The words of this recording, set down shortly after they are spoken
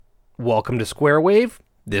Welcome to Square Wave.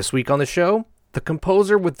 This week on the show, the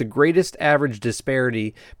composer with the greatest average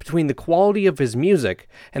disparity between the quality of his music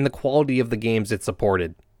and the quality of the games it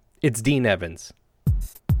supported. It's Dean Evans.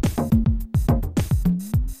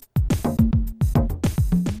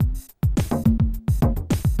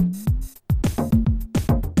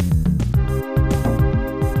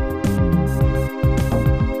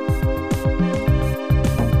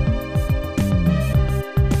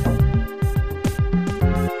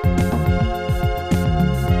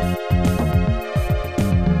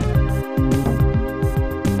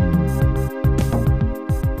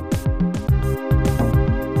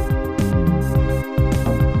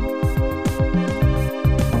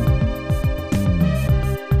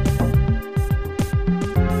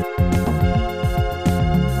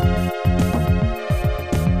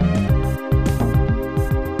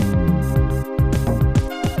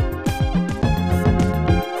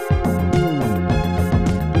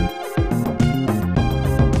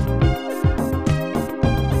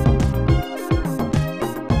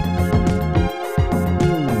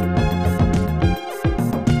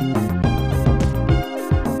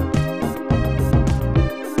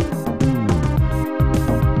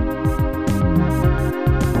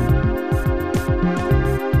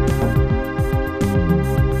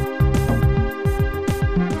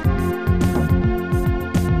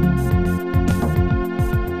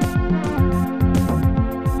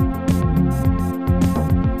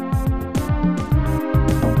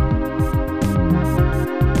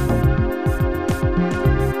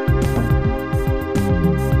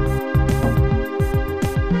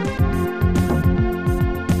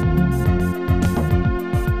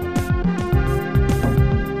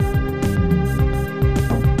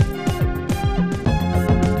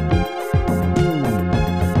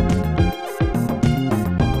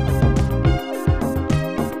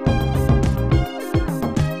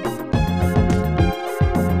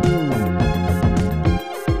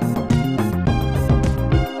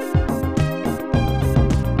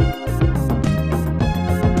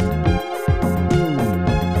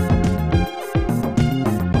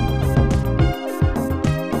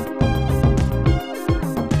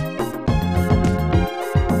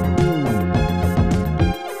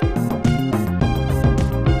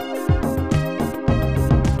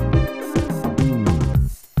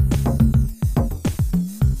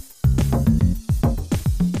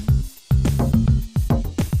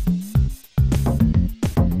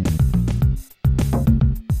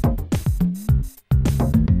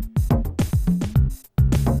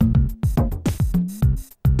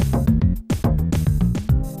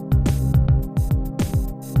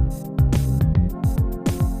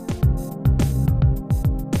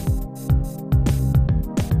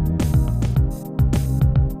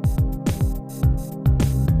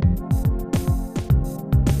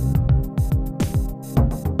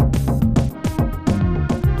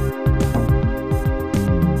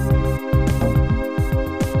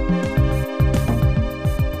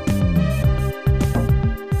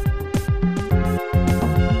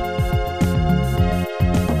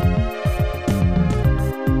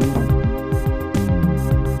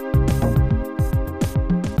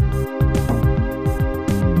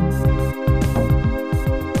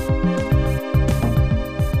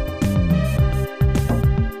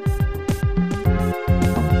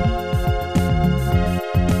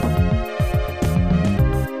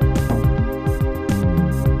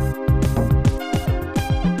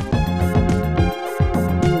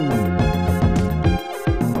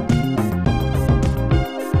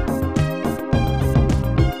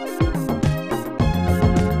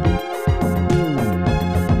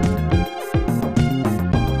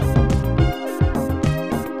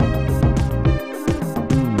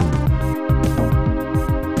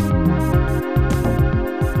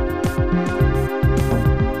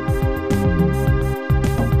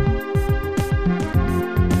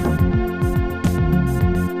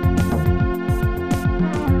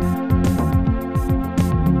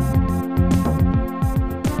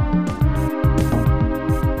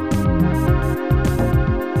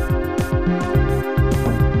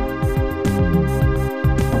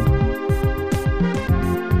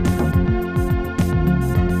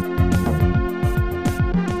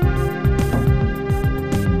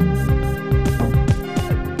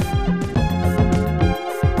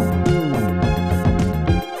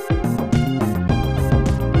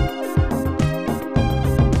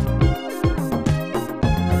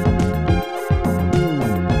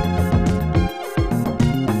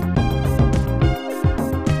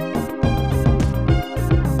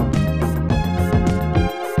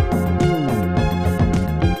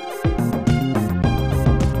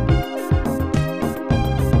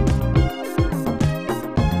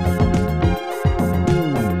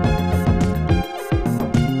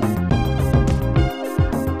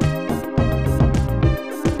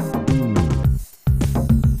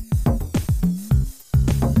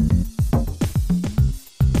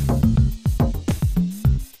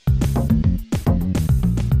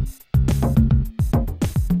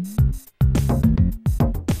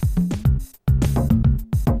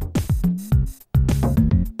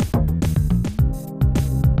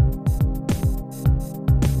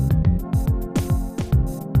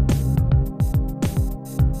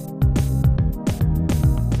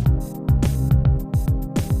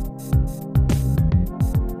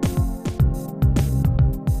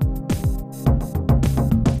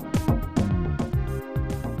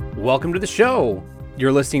 Welcome to the show.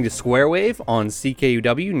 You're listening to Square Wave on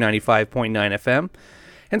CKUW 95.9 FM,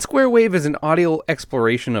 and Square Wave is an audio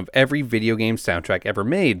exploration of every video game soundtrack ever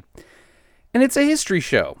made. And it's a history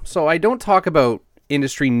show, so I don't talk about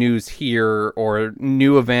industry news here or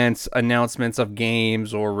new events, announcements of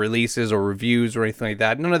games or releases or reviews or anything like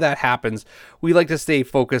that. None of that happens. We like to stay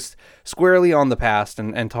focused squarely on the past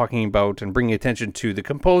and talking about and bringing attention to the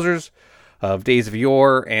composers of days of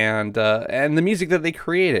yore and the music that they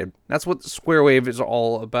created. That's what Square Wave is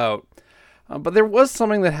all about. But there was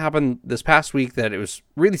something that happened this past week that it was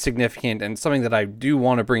really significant and something that I do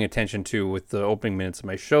want to bring attention to with the opening minutes of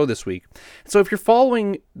my show this week. So if you're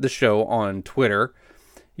following the show on Twitter,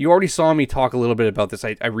 you already saw me talk a little bit about this.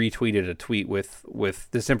 I retweeted a tweet with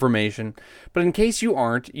this information. But in case you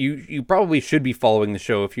aren't, you probably should be following the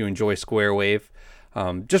show if you enjoy Square Wave.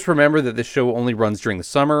 Just remember that this show only runs during the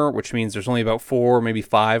summer, which means there's only about 4, maybe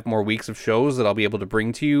 5 more weeks of shows that I'll be able to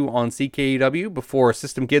bring to you on CKUW before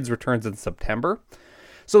System Kids returns in September.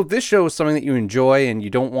 So if this show is something that you enjoy and you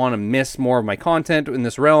don't want to miss more of my content in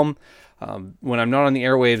this realm, when I'm not on the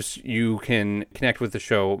airwaves, you can connect with the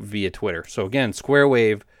show via Twitter. So again, Square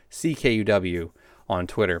Wave CKUW on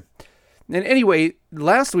Twitter. And anyway,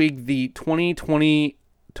 last week, the 2020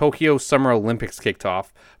 Tokyo Summer Olympics kicked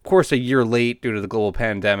off. Of course, a year late due to the global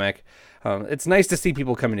pandemic. It's nice to see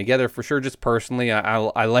people coming together, for sure. Just personally,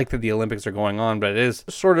 I like that the Olympics are going on, but it is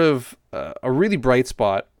sort of a really bright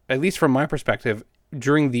spot, at least from my perspective,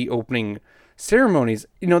 during the opening ceremonies.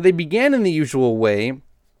 You know, they began in the usual way,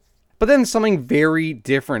 but then something very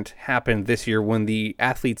different happened this year when the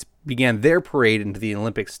athletes began their parade into the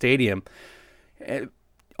Olympic Stadium.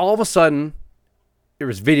 All of a sudden, there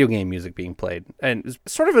was video game music being played, and it was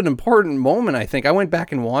sort of an important moment, I think. I went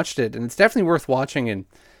back and watched it, and it's definitely worth watching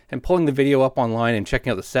and pulling the video up online and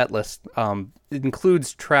checking out the set list. It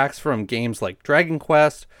includes tracks from games like Dragon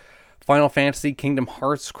Quest, Final Fantasy, Kingdom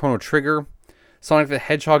Hearts, Chrono Trigger, Sonic the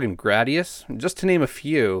Hedgehog, and Gradius, just to name a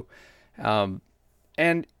few.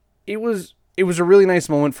 And it was a really nice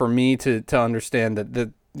moment for me to understand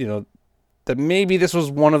that maybe this was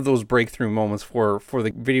one of those breakthrough moments for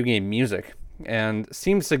the video game music, and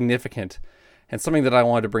seemed significant and something that I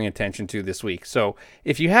wanted to bring attention to this week. So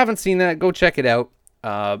if you haven't seen that, go check it out.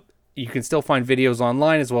 You can still find videos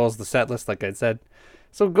online as well as the set list, like I said.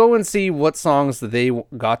 So go and see what songs that they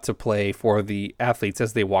got to play for the athletes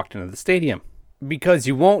as they walked into the stadium, because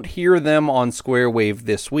you won't hear them on Square Wave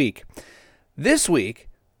this week. This week,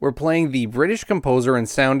 we're playing the British composer and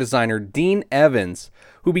sound designer Dean Evans,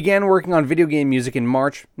 who began working on video game music in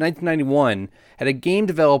March 1991 at a game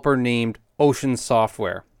developer named Ocean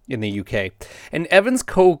Software in the UK. And Evans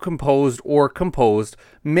co-composed or composed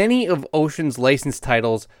many of Ocean's licensed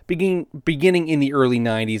titles beginning in the early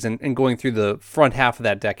 90s and going through the front half of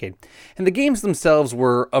that decade. And the games themselves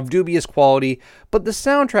were of dubious quality, but the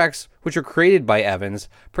soundtracks, which are created by Evans,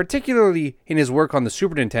 particularly in his work on the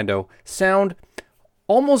Super Nintendo, sound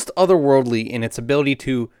almost otherworldly in its ability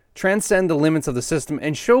to transcend the limits of the system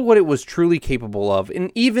and show what it was truly capable of.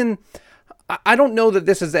 And even, I don't know that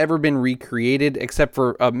this has ever been recreated, except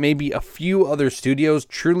for maybe a few other studios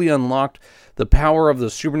truly unlocked the power of the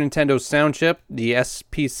Super Nintendo sound chip, the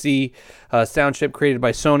SPC sound chip created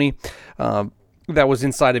by Sony, that was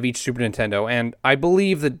inside of each Super Nintendo. And I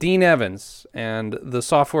believe that Dean Evans and the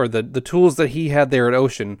software, the tools that he had there at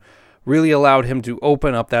Ocean, really allowed him to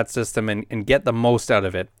open up that system and get the most out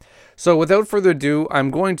of it. So without further ado, I'm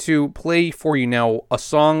going to play for you now a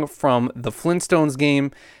song from the Flintstones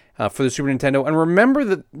game for the Super Nintendo. And remember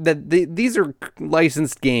that these are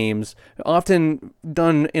licensed games, often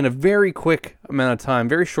done in a very quick amount of time,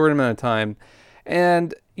 very short amount of time.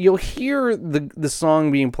 And you'll hear the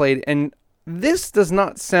song being played, and this does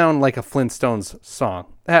not sound like a Flintstones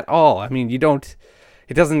song at all. I mean,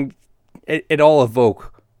 it doesn't at all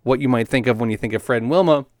evoke what you might think of when you think of Fred and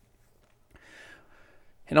Wilma.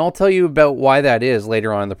 And I'll tell you about why that is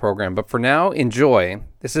later on in the program. But for now, enjoy.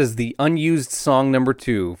 This is the unused song number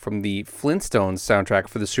 2 from the Flintstones soundtrack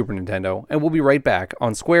for the Super Nintendo. And we'll be right back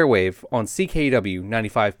on Square Wave on CKUW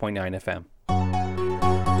 95.9 FM.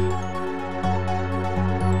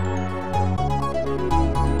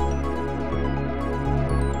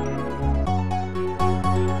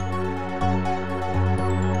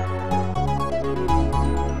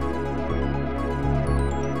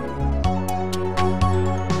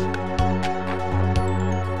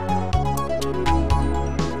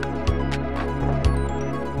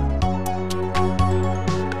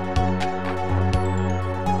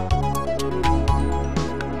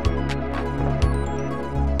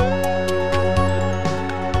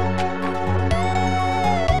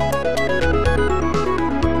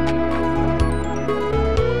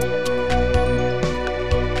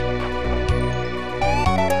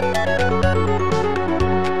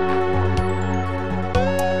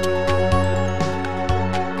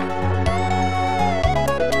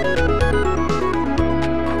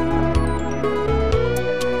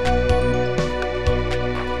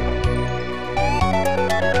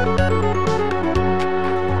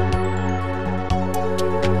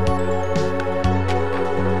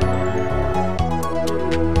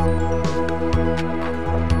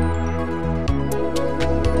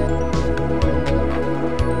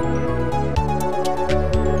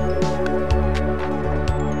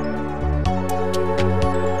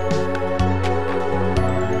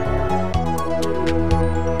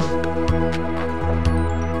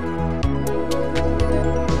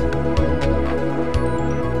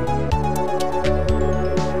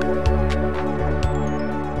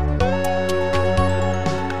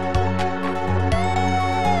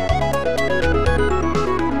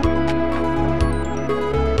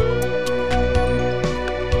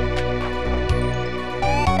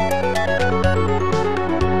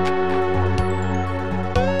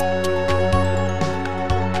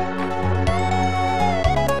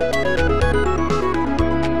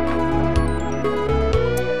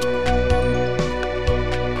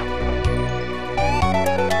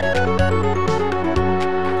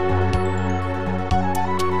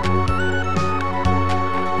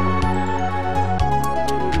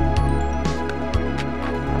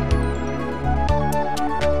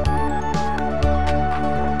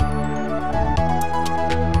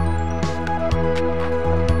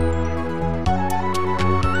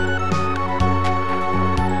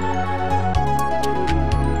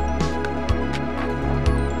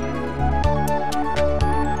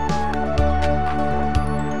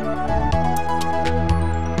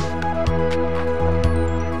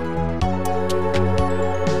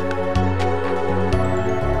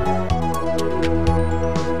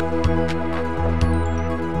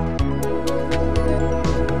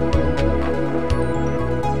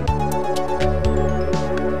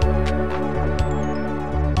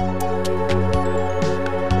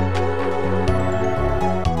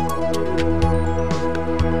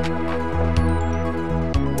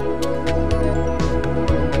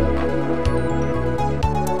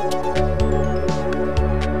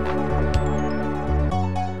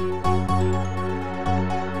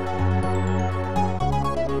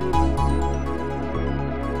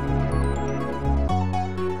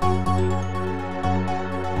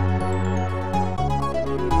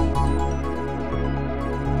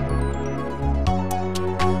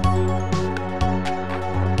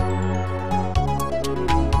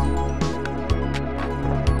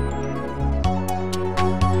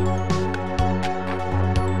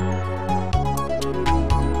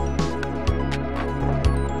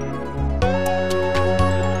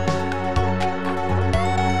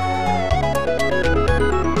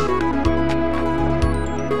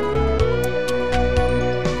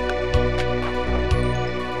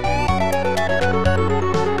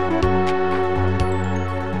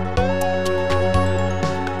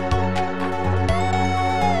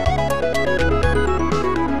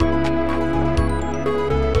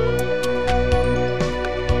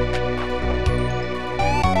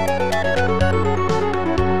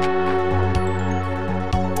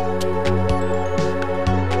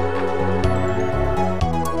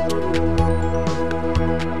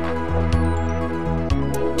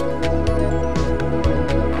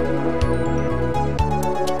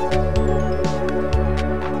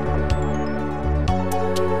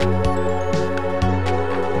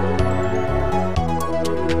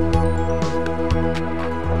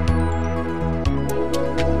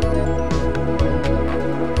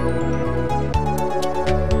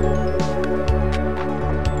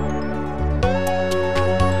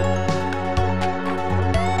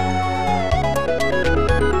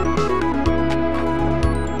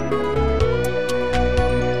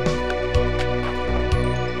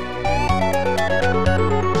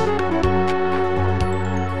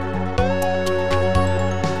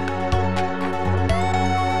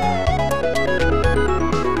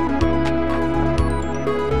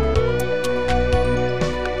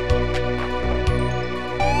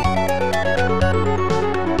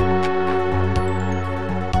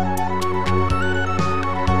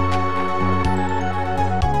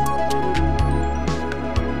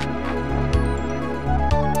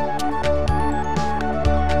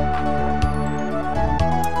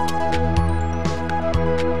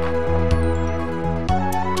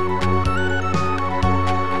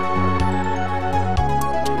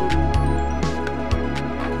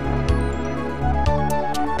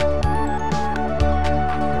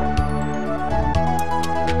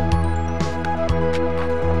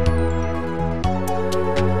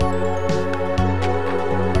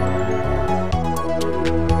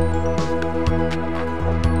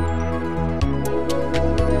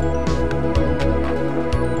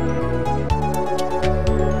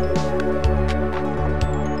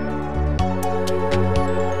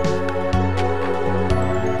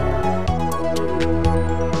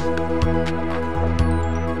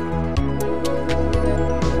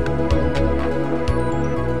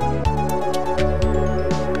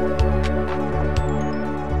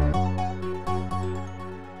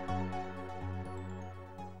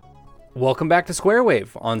 welcome back to Square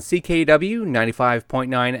Wave on CKUW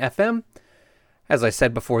 95.9 FM. As I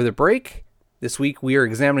said before the break, this week we are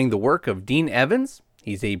examining the work of Dean Evans.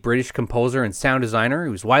 He's a British composer and sound designer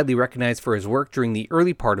who's widely recognized for his work during the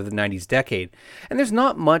early part of the 90s decade. And there's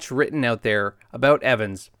not much written out there about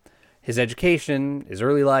Evans. His education, his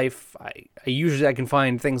early life, I can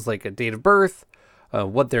find things like a date of birth,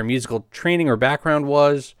 what their musical training or background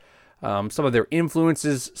was, some of their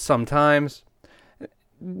influences sometimes.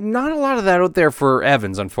 Not a lot of that out there for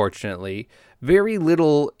Evans, unfortunately. Very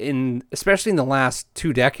little, especially in the last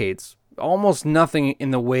 2 decades. Almost nothing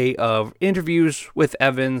in the way of interviews with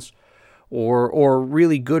Evans or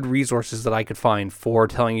really good resources that I could find for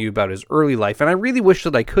telling you about his early life. And I really wish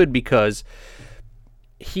that I could, because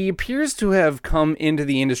he appears to have come into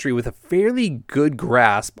the industry with a fairly good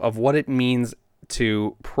grasp of what it means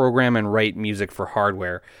to program and write music for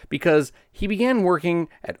hardware, because he began working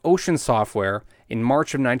at Ocean Software in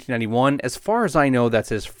March of 1991. As far as I know, that's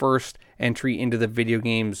his first entry into the video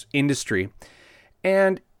games industry.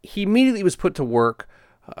 And he immediately was put to work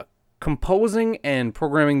composing and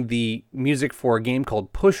programming the music for a game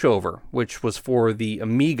called Pushover, which was for the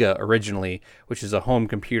Amiga originally, which is a home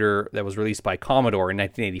computer that was released by Commodore in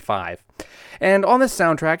 1985. And on this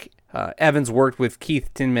soundtrack, Evans worked with Keith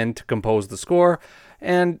Tinman to compose the score,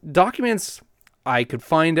 and documents I could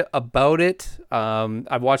find about it,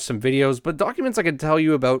 I've watched some videos, but documents I could tell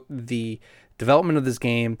you about the development of this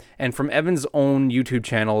game, and from Evans' own YouTube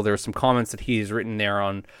channel, there are some comments that he's written there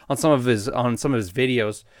on some of his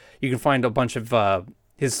videos. You can find a bunch of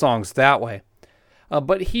his songs that way.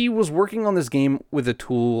 But he was working on this game with a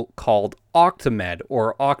tool called Octamed,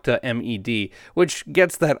 or Octa MED, which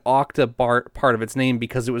gets that Octa part of its name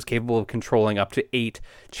because it was capable of controlling up to 8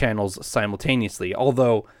 channels simultaneously,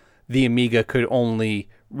 although the Amiga could only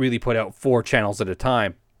really put out 4 channels at a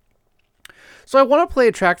time. So I want to play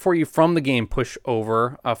a track for you from the game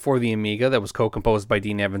Pushover for the Amiga that was co-composed by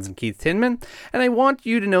Dean Evans and Keith Tinman. And I want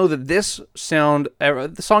you to know that this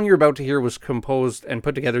the song you're about to hear was composed and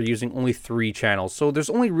put together using only 3 channels. So there's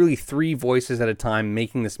only really 3 voices at a time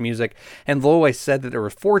making this music. And though I said that there were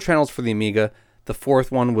 4 channels for the Amiga, the 4th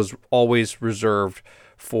one was always reserved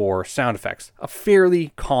for sound effects. A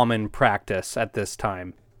fairly common practice at this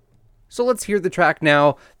time. So let's hear the track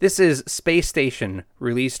now. This is Space Station,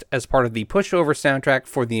 released as part of the Pushover soundtrack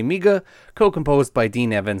for the Amiga, co-composed by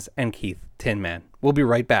Dean Evans and Keith Tinman. We'll be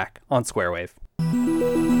right back on Square Wave.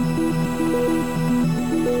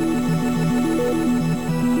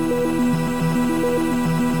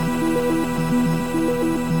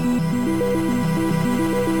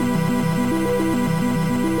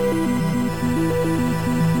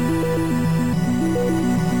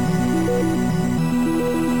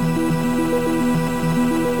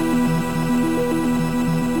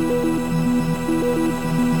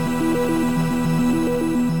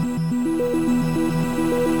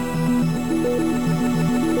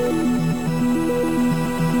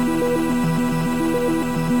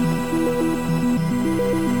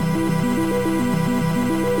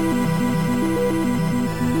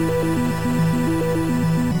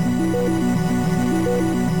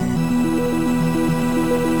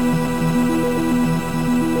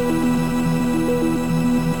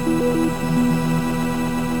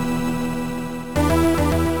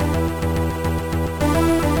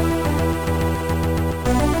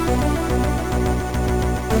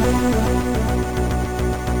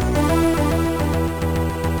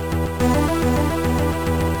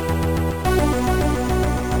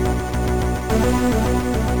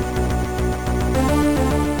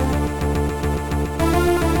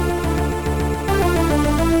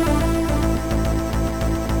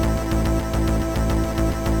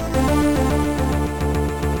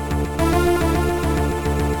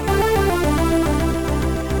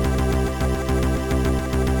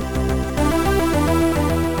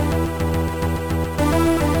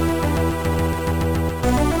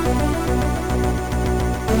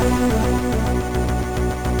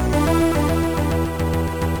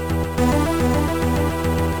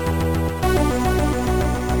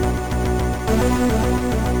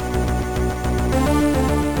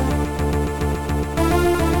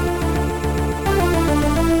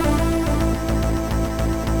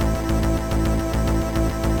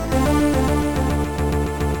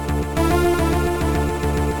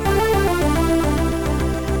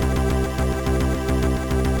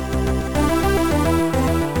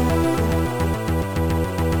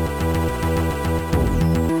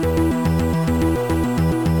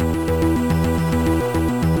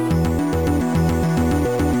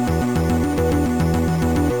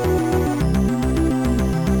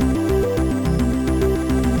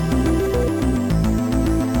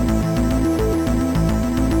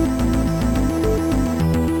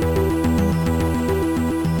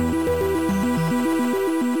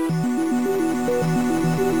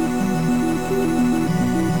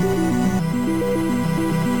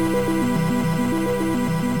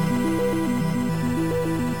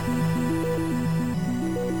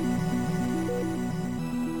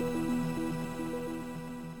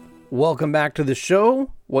 Welcome back to the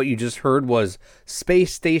show. What you just heard was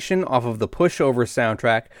Space Station off of the Pushover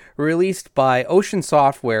soundtrack, released by Ocean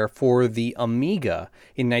Software for the Amiga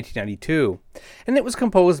in 1992. And it was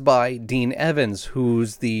composed by Dean Evans,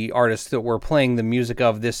 who's the artist that we're playing the music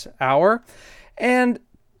of this hour. And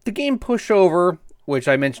the game Pushover, which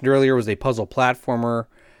I mentioned earlier was a puzzle platformer,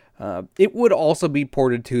 it would also be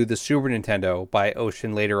ported to the Super Nintendo by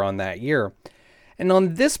Ocean later on that year. And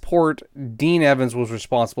on this port, Dean Evans was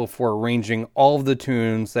responsible for arranging all of the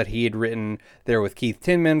tunes that he had written there with Keith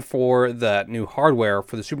Tinman for the new hardware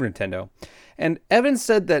for the Super Nintendo. And Evans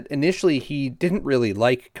said that initially he didn't really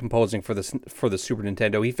like composing for the Super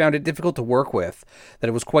Nintendo. He found it difficult to work with, that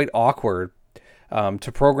it was quite awkward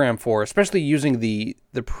to program for, especially using the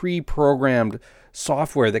pre-programmed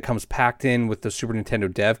software that comes packed in with the Super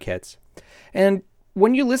Nintendo dev kits. And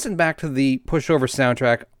when you listen back to the Pushover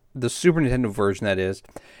soundtrack, the Super Nintendo version that is,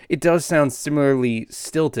 it does sound similarly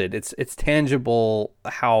stilted. It's tangible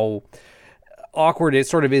how awkward it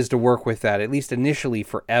sort of is to work with that, at least initially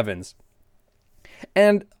for Evans.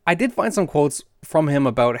 And I did find some quotes from him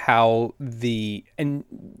about how the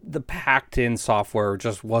packed in software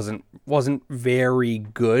just wasn't very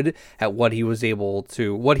good at what he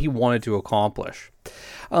wanted to accomplish.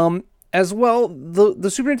 As well,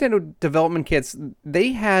 the Super Nintendo development kits,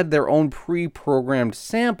 they had their own pre-programmed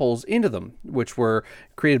samples into them, which were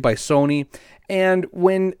created by Sony. And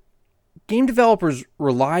when game developers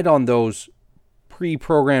relied on those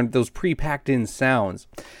pre-packed in sounds,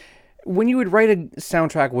 when you would write a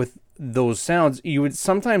soundtrack with those sounds, you would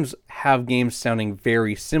sometimes have games sounding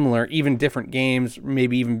very similar, even different games,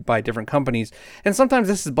 maybe even by different companies. And sometimes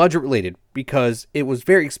this is budget related because it was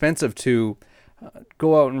very expensive to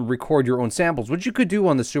go out and record your own samples, which you could do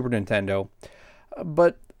on the Super Nintendo.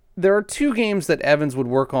 But there are two games that Evans would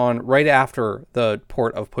work on right after the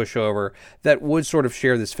port of Pushover that would sort of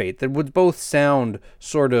share this fate, that would both sound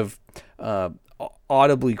sort of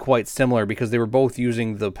audibly quite similar because they were both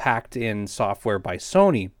using the packed-in software by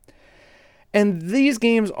Sony. And these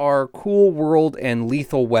games are Cool World and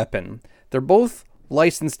Lethal Weapon. They're both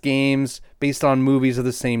licensed games based on movies of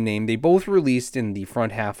the same name. They both released in the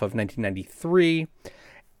front half of 1993,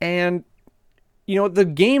 and the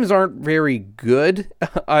games aren't very good.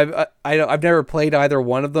 I've never played either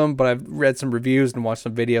one of them, but I've read some reviews and watched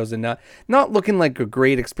some videos, and not looking like a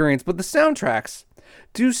great experience. But the soundtracks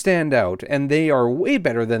do stand out, and they are way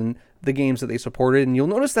better than the games that they supported. And you'll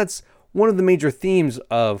notice that's one of the major themes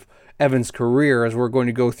of Evans' career as we're going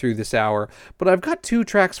to go through this hour. But I've got two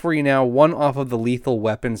tracks for you now, one off of the Lethal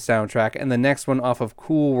Weapon soundtrack and the next one off of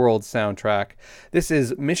Cool World soundtrack. This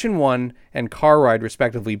is Mission 1 and Car Ride,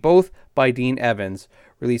 respectively, both by Dean Evans,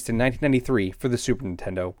 released in 1993 for the Super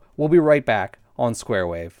Nintendo. We'll be right back on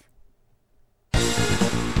Squarewave.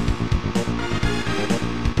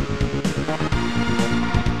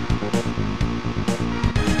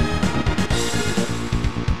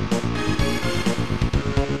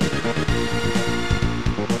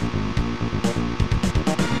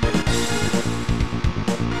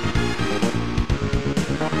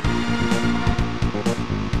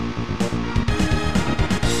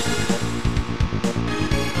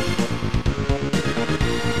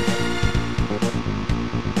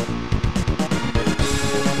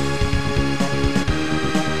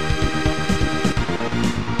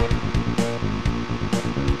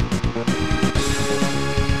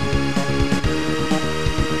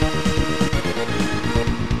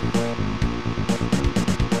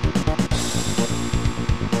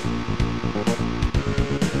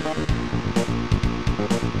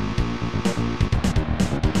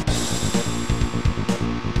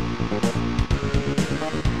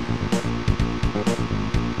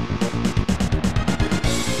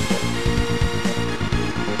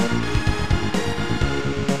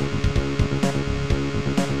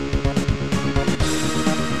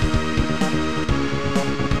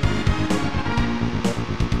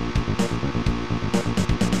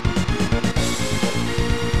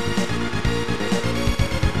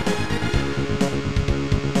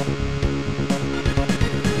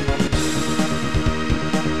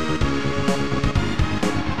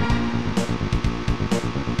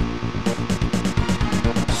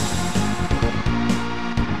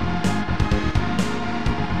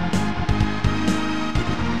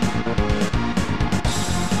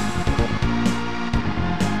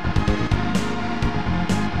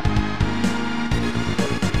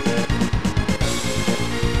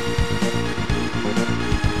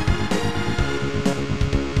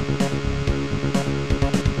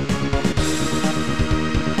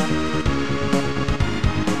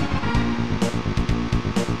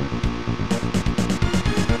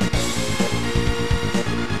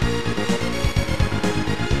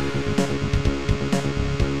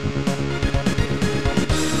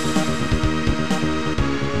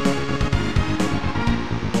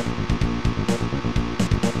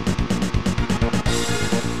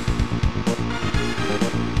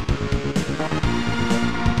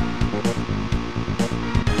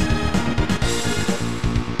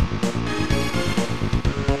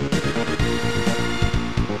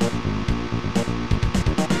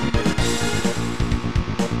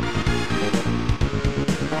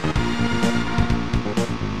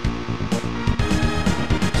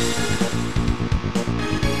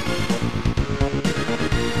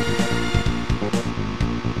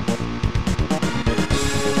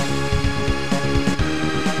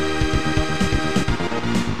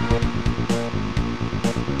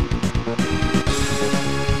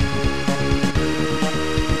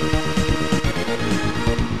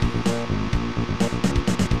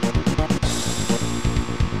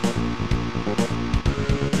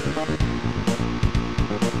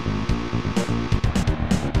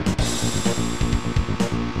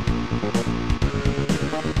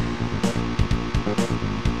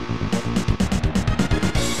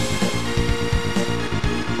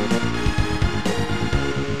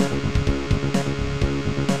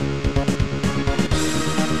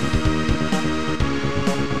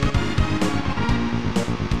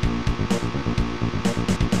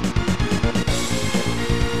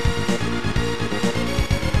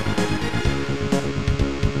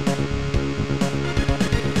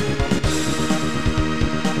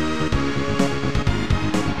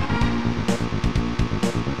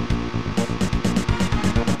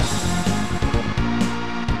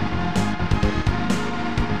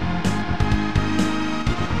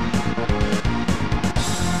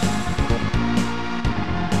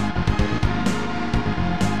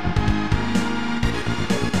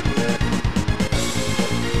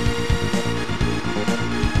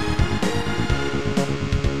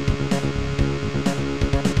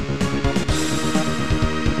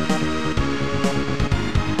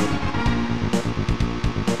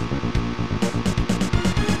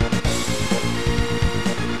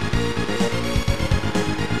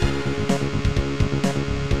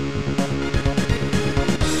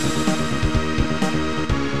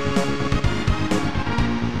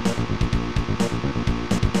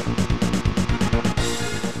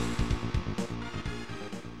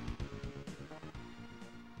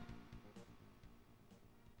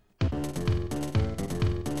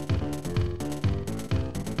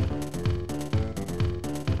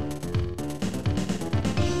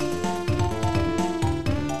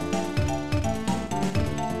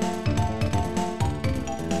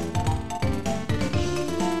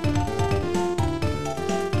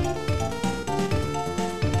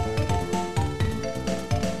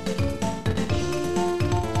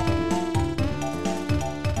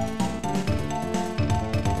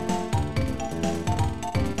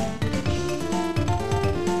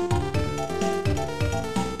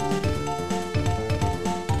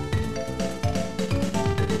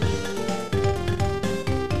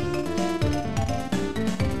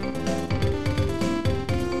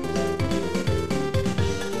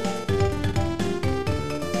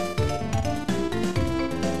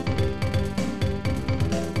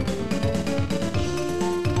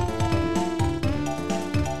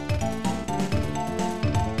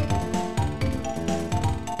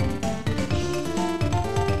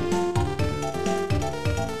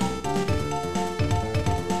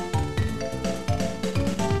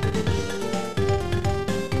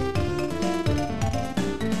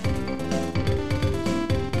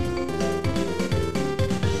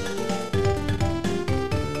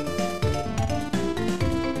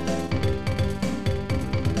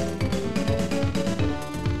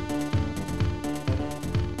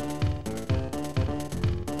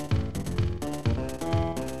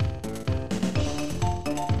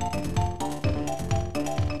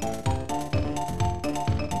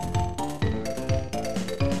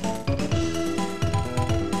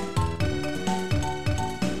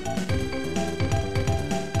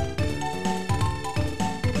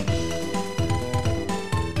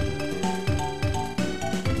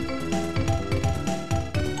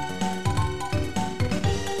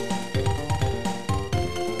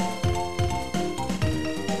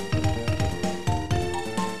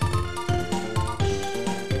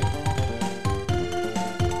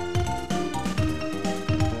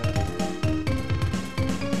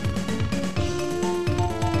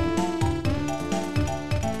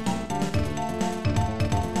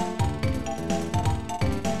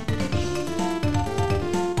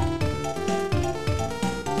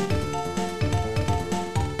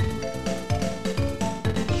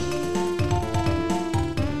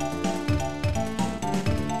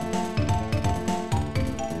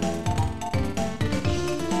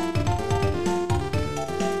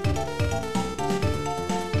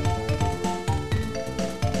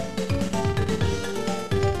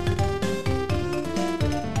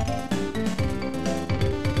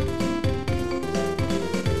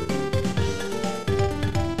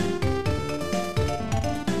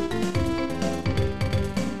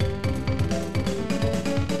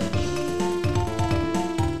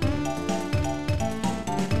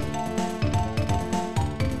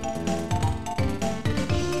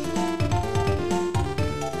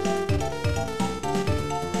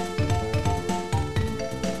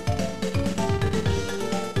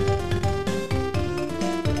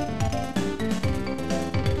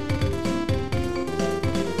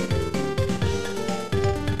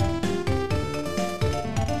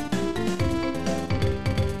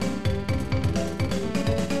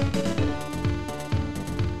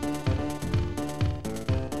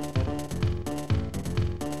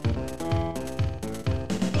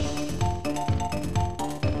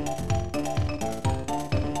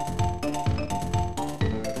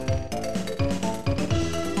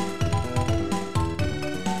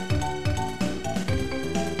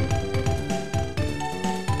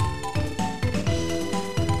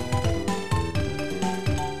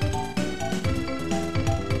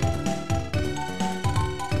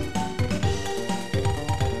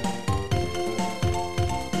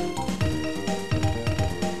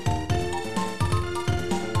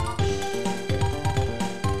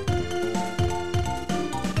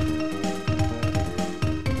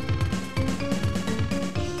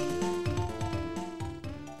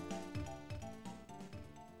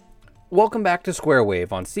 Welcome back to Square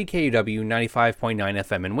Wave on CKUW 95.9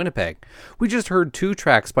 FM in Winnipeg. We just heard two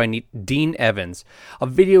tracks by Dean Evans, a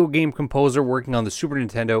video game composer working on the Super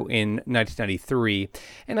Nintendo in 1993.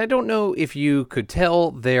 And I don't know if you could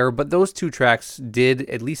tell there, but those two tracks did,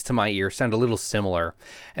 at least to my ear, sound a little similar.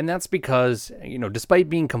 And that's because, despite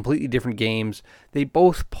being completely different games, they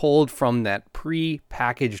both pulled from that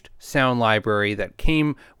pre-packaged sound library that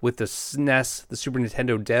came with the SNES, the Super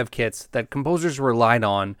Nintendo dev kits that composers relied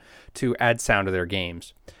on to add sound to their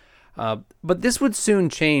games. But this would soon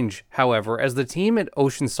change, however, as the team at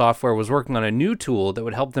Ocean Software was working on a new tool that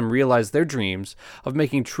would help them realize their dreams of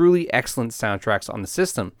making truly excellent soundtracks on the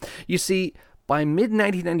system. You see, by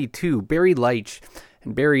mid-1992, Barry Leitch,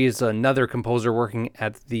 and Barry is another composer working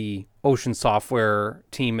at the Ocean Software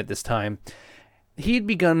team at this time, he had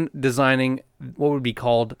begun designing what would be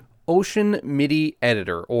called Ocean MIDI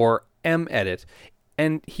Editor, or M-Edit.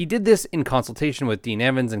 And he did this in consultation with Dean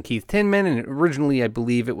Evans and Keith Tinman, and originally I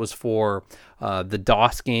believe it was for the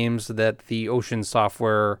DOS games that the Ocean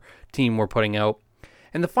Software team were putting out.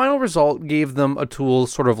 And the final result gave them a tool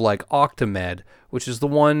sort of like Octamed, which is the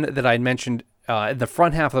one that I mentioned in the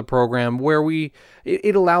front half of the program, where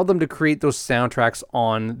it allowed them to create those soundtracks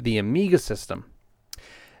on the Amiga system.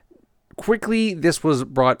 Quickly, this was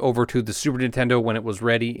brought over to the Super Nintendo when it was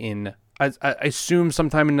ready in, I assume,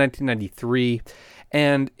 sometime in 1993,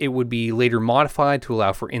 and it would be later modified to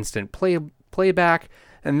allow for instant playback,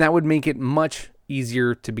 and that would make it much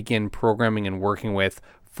easier to begin programming and working with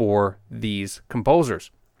for these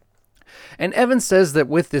composers. And Evans says that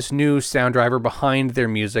with this new sound driver behind their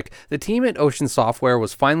music, the team at Ocean Software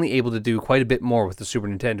was finally able to do quite a bit more with the Super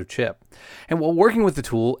Nintendo chip. And while working with the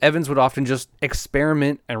tool, Evans would often just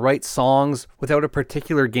experiment and write songs without a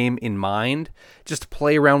particular game in mind, just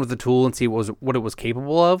play around with the tool and see what it was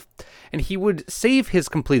capable of. And he would save his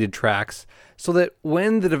completed tracks so that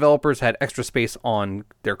when the developers had extra space on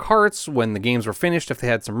their carts, when the games were finished, if they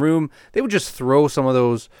had some room, they would just throw some of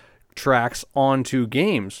those tracks onto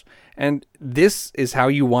games. And this is how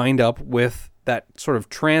you wind up with that sort of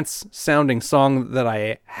trance-sounding song that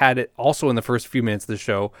I had it also in the first few minutes of the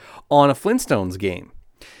show on a Flintstones game.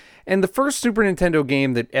 And the first Super Nintendo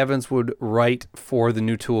game that Evans would write for the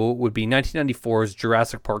new tool would be 1994's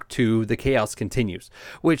Jurassic Park 2: The Chaos Continues,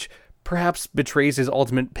 which perhaps betrays his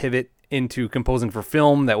ultimate pivot into composing for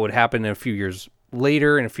film that would happen in a few years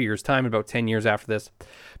later, in a few years' time, about 10 years after this,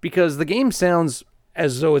 because the game sounds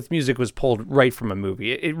as though its music was pulled right from a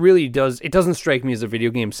movie. It really does. It doesn't strike me as a video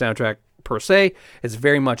game soundtrack per se. It's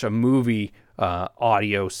very much a movie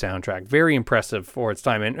audio soundtrack. Very impressive for its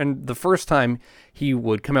time. And the first time he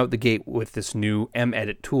would come out the gate with this new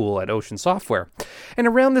M-Edit tool at Ocean Software. And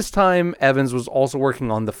around this time, Evans was also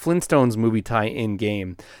working on the Flintstones movie tie-in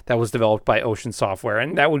game that was developed by Ocean Software.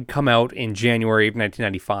 And that would come out in January of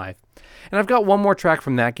 1995. And I've got one more track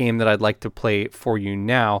from that game that I'd like to play for you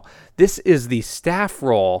now. This is the staff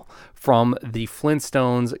roll from the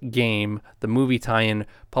Flintstones game, the movie tie-in,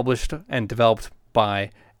 published and developed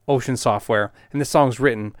by Ocean Software. And this song's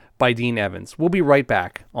written by Dean Evans. We'll be right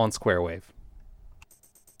back on Square Wave.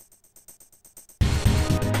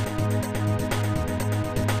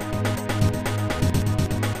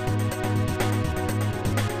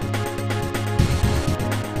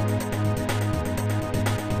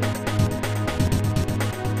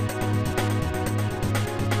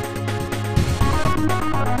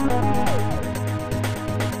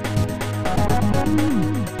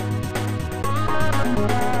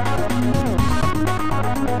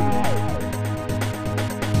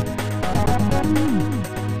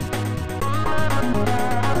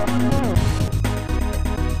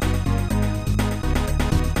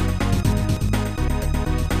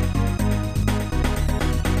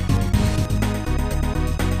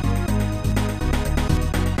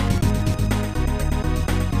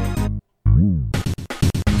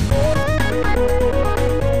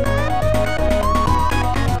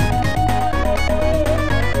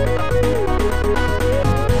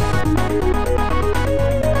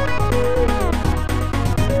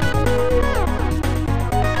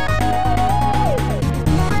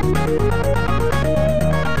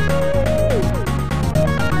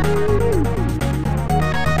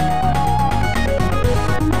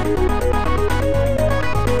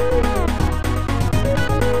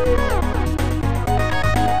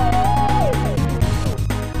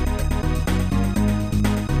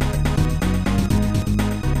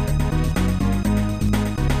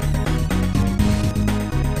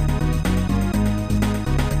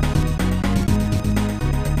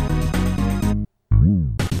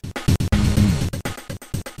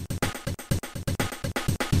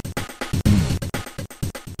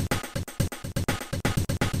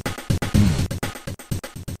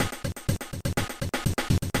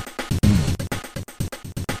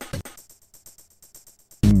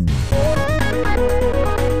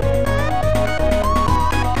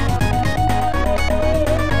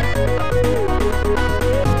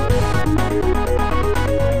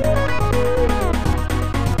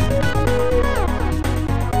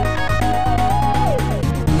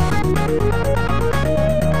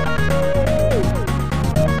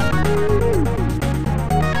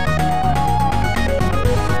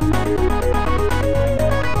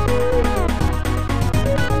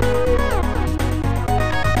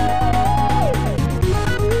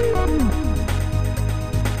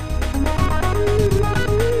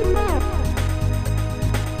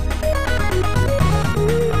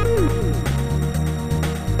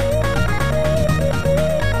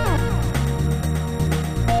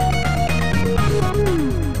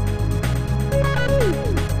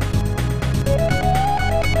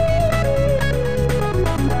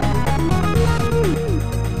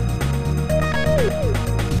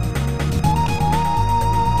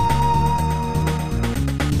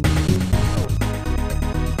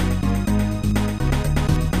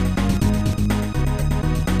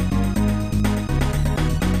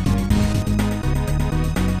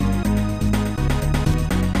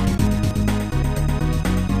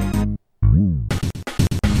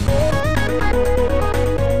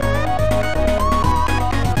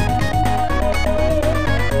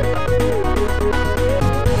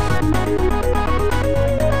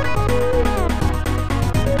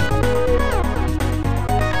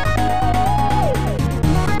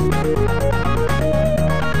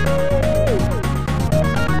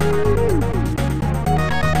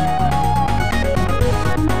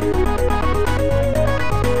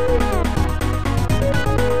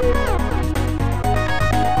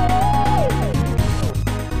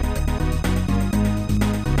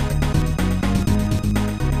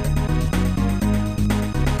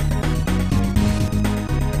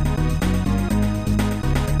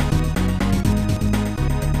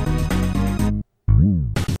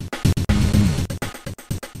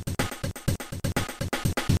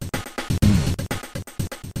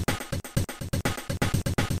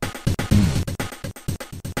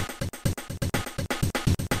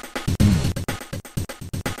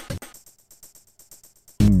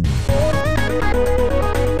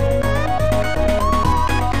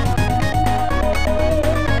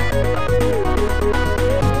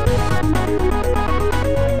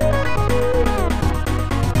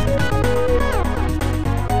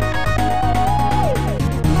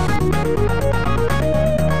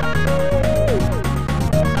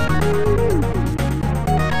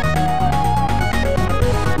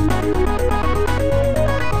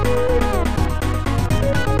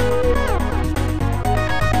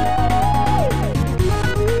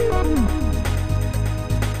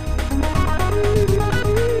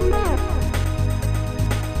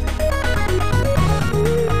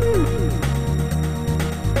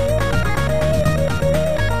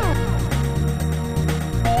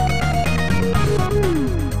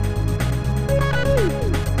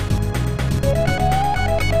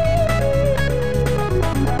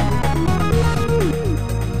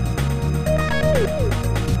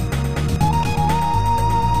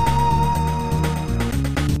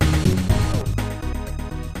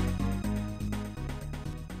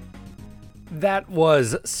 That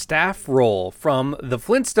was Staff Roll from the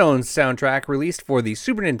Flintstones soundtrack released for the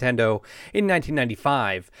Super Nintendo in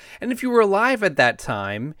 1995. And if you were alive at that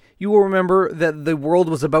time, you will remember that the world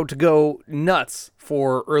was about to go nuts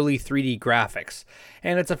for early 3D graphics.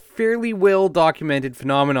 And it's a fairly well documented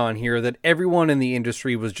phenomenon here that everyone in the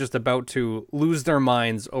industry was just about to lose their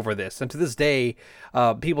minds over this. And to this day,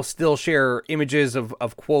 people still share images of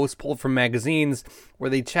quotes pulled from magazines where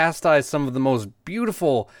they chastise some of the most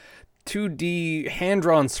beautiful 2D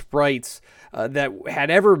hand-drawn sprites that had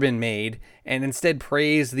ever been made, and instead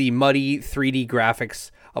praise the muddy 3D graphics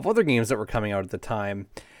of other games that were coming out at the time.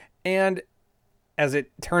 And as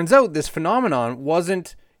it turns out, this phenomenon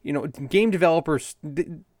wasn't, game developers,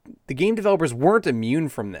 the game developers weren't immune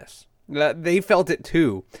from this. They felt it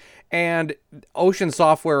too. And Ocean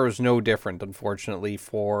Software was no different, unfortunately,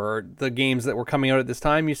 for the games that were coming out at this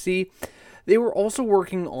time. You see, they were also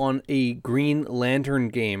working on a Green Lantern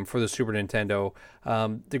game for the Super Nintendo.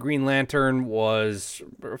 The Green Lantern was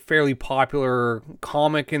a fairly popular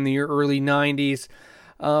comic in the early 90s.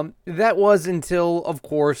 That was until, of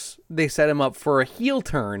course, they set him up for a heel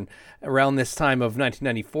turn around this time of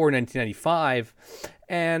 1994, 1995.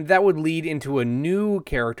 And that would lead into a new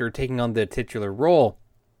character taking on the titular role.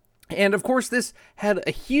 And, of course, this had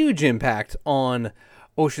a huge impact on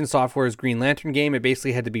Ocean Software's Green Lantern game. It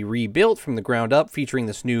basically had to be rebuilt from the ground up, featuring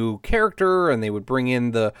this new character, and they would bring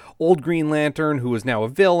in the old Green Lantern, who was now a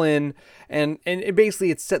villain, and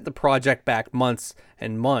it set the project back months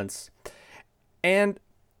and months. And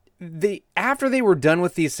after they were done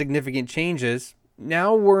with these significant changes,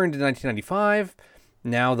 now we're into 1995.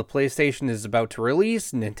 Now the PlayStation is about to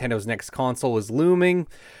release, Nintendo's next console is looming.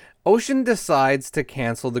 Ocean decides to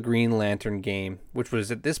cancel the Green Lantern game, which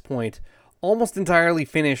was at this point almost entirely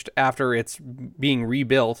finished after it's being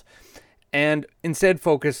rebuilt, and instead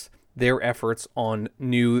focus their efforts on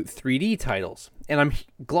new 3D titles. And I'm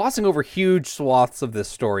glossing over huge swaths of this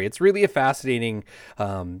story. It's really a fascinating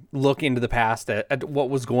look into the past at what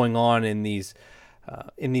was going on in these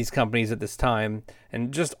companies at this time,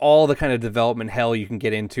 and just all the kind of development hell you can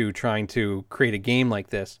get into trying to create a game like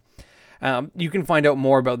this. You can find out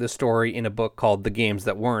more about this story in a book called The Games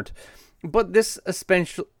That Weren't. But this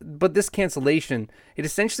cancellation, it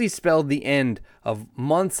essentially spelled the end of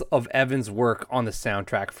months of Evans' work on the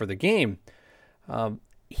soundtrack for the game.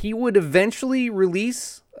 He would eventually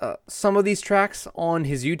release some of these tracks on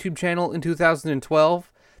his YouTube channel in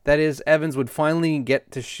 2012. That is, Evans would finally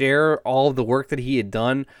get to share all of the work that he had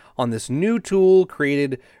done on this new tool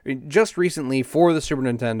created just recently for the Super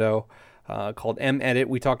Nintendo called M-Edit.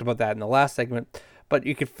 We talked about that in the last segment. But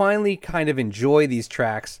you could finally kind of enjoy these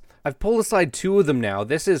tracks. I've pulled aside two of them now.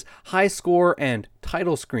 This is High Score and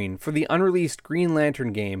Title Screen for the unreleased Green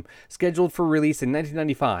Lantern game, scheduled for release in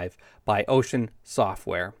 1995 by Ocean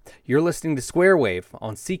Software. You're listening to Square Wave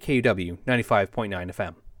on CKUW 95.9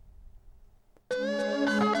 FM.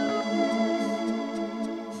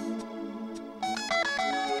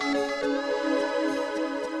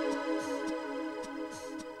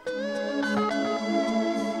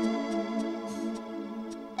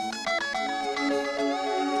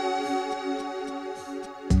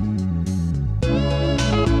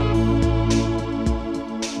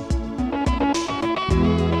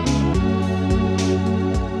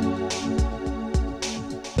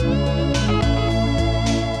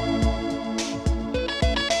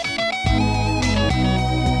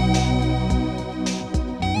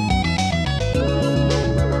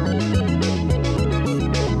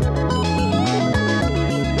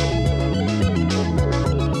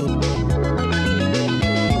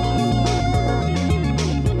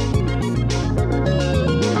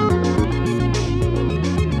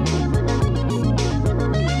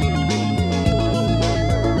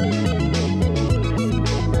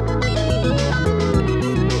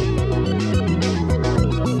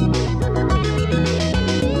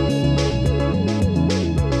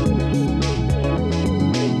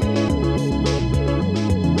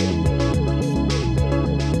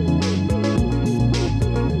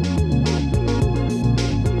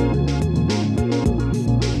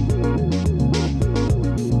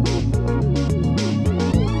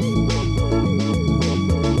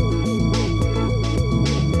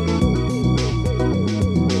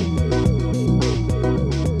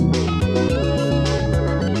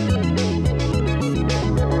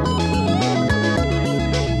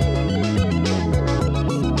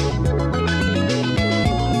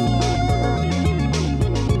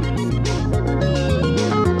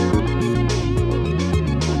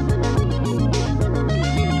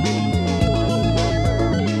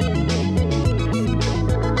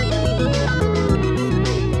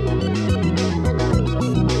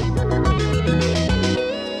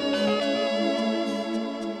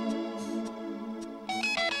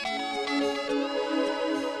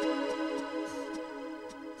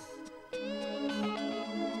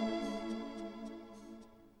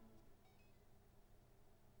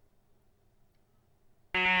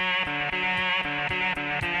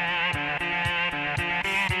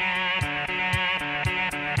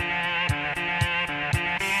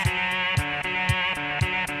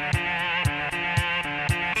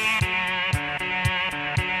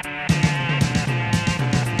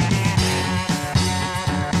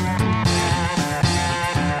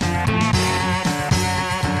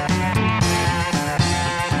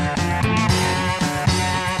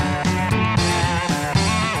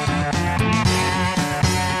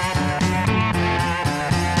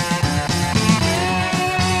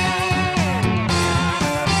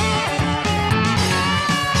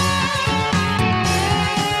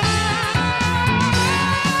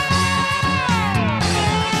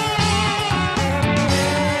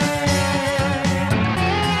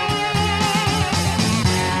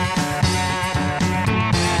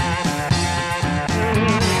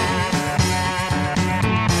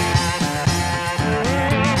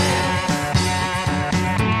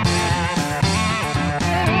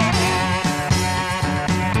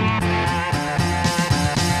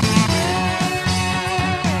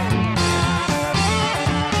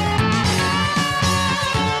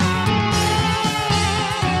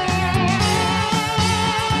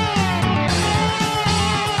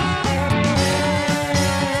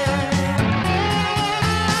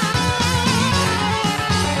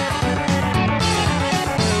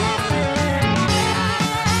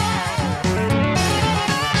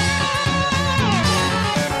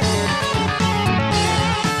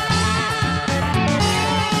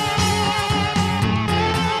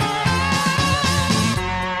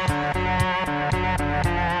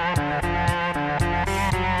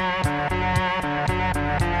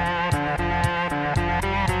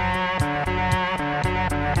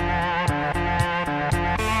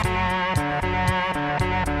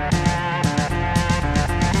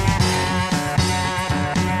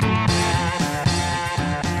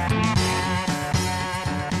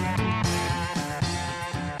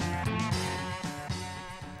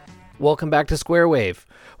 Welcome back to Square Wave.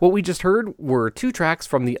 What we just heard were 2 tracks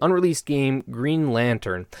from the unreleased game Green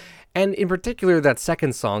Lantern, and in particular that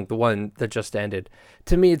second song, the one that just ended.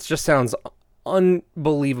 To me, it just sounds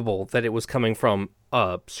unbelievable that it was coming from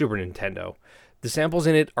Super Nintendo. The samples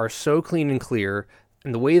in it are so clean and clear,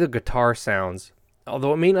 and the way the guitar sounds,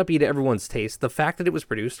 although it may not be to everyone's taste, the fact that it was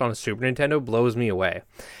produced on a Super Nintendo blows me away.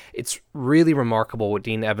 It's really remarkable what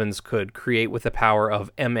Dean Evans could create with the power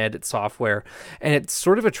of M-Edit software, and it's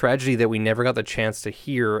sort of a tragedy that we never got the chance to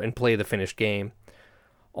hear and play the finished game.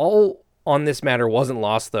 All on this matter wasn't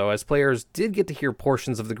lost, though, as players did get to hear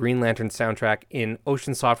portions of the Green Lantern soundtrack in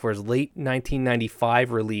Ocean Software's late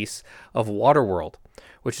 1995 release of Waterworld,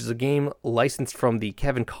 which is a game licensed from the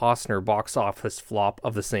Kevin Costner box office flop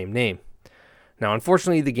of the same name. Now,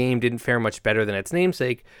 unfortunately, the game didn't fare much better than its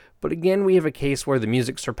namesake, but again, we have a case where the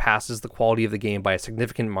music surpasses the quality of the game by a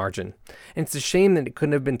significant margin. And it's a shame that it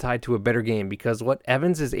couldn't have been tied to a better game, because what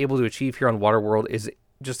Evans is able to achieve here on Waterworld is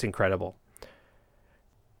just incredible.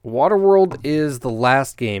 Waterworld is the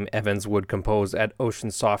last game Evans would compose at Ocean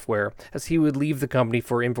Software, as he would leave the company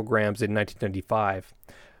for Infogrames in 1995.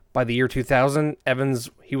 By the year 2000,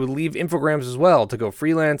 he would leave Infogrames as well to go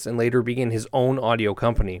freelance and later begin his own audio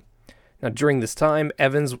company. Now, during this time,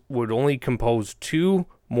 Evans would only compose 2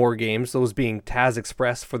 more games, those being Taz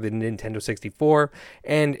Express for the Nintendo 64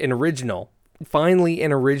 and an original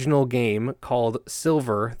game called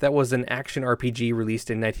Silver that was an action RPG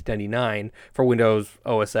released in 1999 for Windows,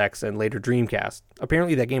 OS X, and later Dreamcast.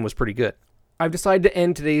 Apparently that game was pretty good. I've decided to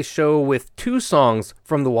end today's show with 2 songs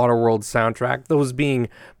from the Waterworld soundtrack, those being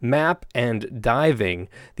Map and Diving.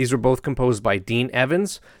 These were both composed by Dean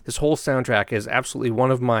Evans. This whole soundtrack is absolutely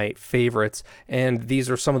one of my favorites, and these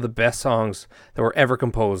are some of the best songs that were ever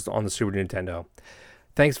composed on the Super Nintendo.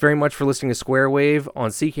 Thanks very much for listening to Square Wave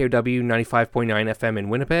on CKUW 95.9 FM in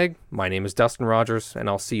Winnipeg. My name is Dustin Rogers, and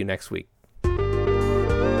I'll see you next week.